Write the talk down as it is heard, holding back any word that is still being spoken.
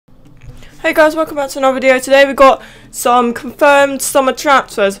Hey guys, welcome back to another video. Today we've got some confirmed summer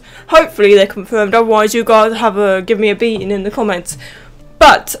transfers. Hopefully they're confirmed, otherwise you guys give me a beating in the comments.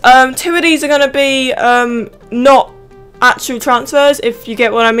 But two of these are going to be not actual transfers, if you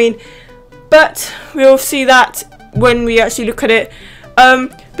get what I mean. But we'll see that when we actually look at it.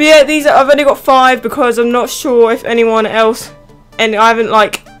 But yeah, I've only got 5 because I'm not sure if anyone else, and I haven't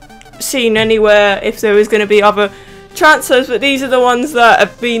seen anywhere if there is going to be other transfers, but these are the ones that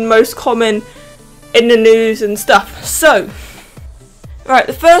have been most common in the news and stuff. So, right,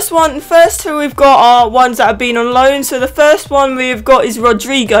 the first two we've got are ones that have been on loan. So the first one we've got is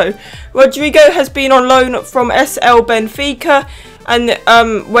Rodrigo. Rodrigo has been on loan from SL Benfica and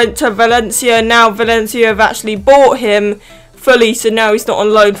went to Valencia. Now Valencia have actually bought him fully, so now he's not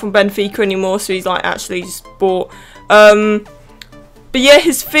on loan from Benfica anymore, so he's actually just bought. But yeah,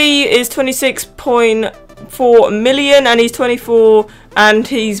 his fee is 26.4 million, and he's 24, and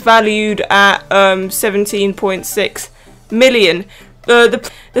he's valued at 17.6 million.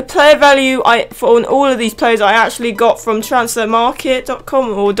 The player value for all of these players I actually got from transfermarket.com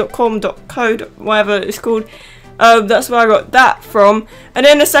or .com.co, whatever it's called. That's where I got that from. And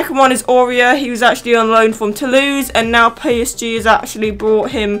then the second one is Aurea. He was actually on loan from Toulouse, and now PSG has actually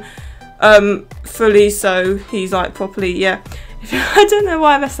brought him fully, so he's properly, yeah. I don't know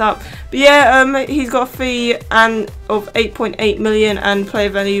why I messed up, but yeah, he's got a fee of 8.8 million and player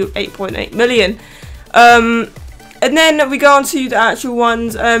value 8.8 million. And then we go on to the actual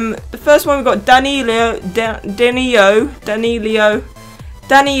ones. The first one we've got Danilo. I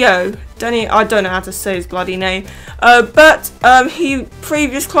don't know how to say his bloody name. But his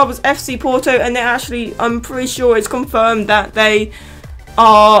previous club was FC Porto, and I'm pretty sure it's confirmed that they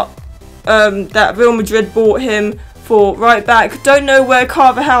are that Real Madrid bought him for right back. Don't know where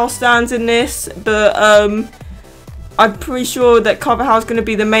Carvajal stands in this, but I'm pretty sure that Carvajal is going to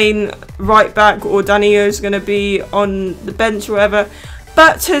be the main right back, or Danilo is going to be on the bench or whatever.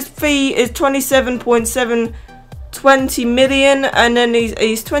 But his fee is 27.720 million, and then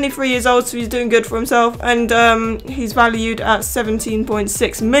he's 23 years old, so he's doing good for himself, and he's valued at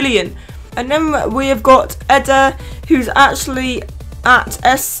 17.6 million. And then we have got Eder, who's actually at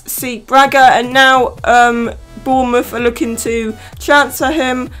SC Braga, and now Bournemouth are looking to transfer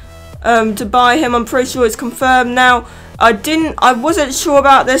him, to buy him. I'm pretty sure it's confirmed now. I wasn't sure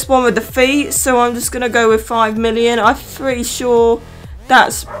about this one with the fee, so I'm just gonna go with 5 million. I'm pretty sure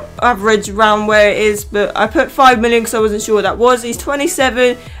that's average around where it is, but I put 5 million because I wasn't sure what that was. He's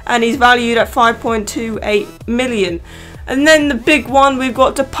 27 and he's valued at 5.28 million. And then the big one, we've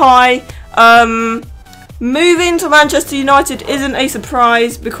got Depay. Moving to Manchester United isn't a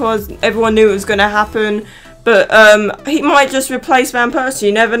surprise because everyone knew it was going to happen, but he might just replace Van Persie,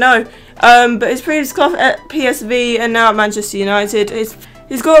 you never know. But his previous club at PSV and now at Manchester United,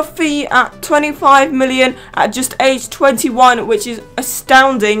 he's got a fee at 25 million at just age 21, which is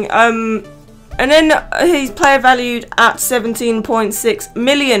astounding. And then he's player valued at 17.6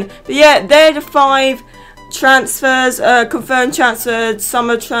 million. But yeah, they're the 5 transfers, confirmed transfers,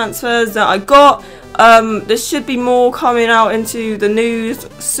 summer transfers that I got. There should be more coming out into the news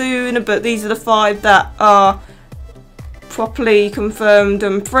soon, but these are the 5 that are properly confirmed.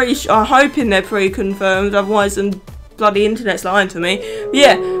 I'm hoping they're pre-confirmed, otherwise the bloody internet's lying to me. But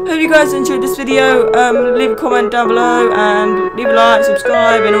yeah, hope you guys enjoyed this video. Leave a comment down below and leave a like,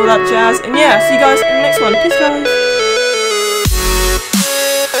 subscribe and all that jazz. And yeah, see you guys in the next one. Peace guys.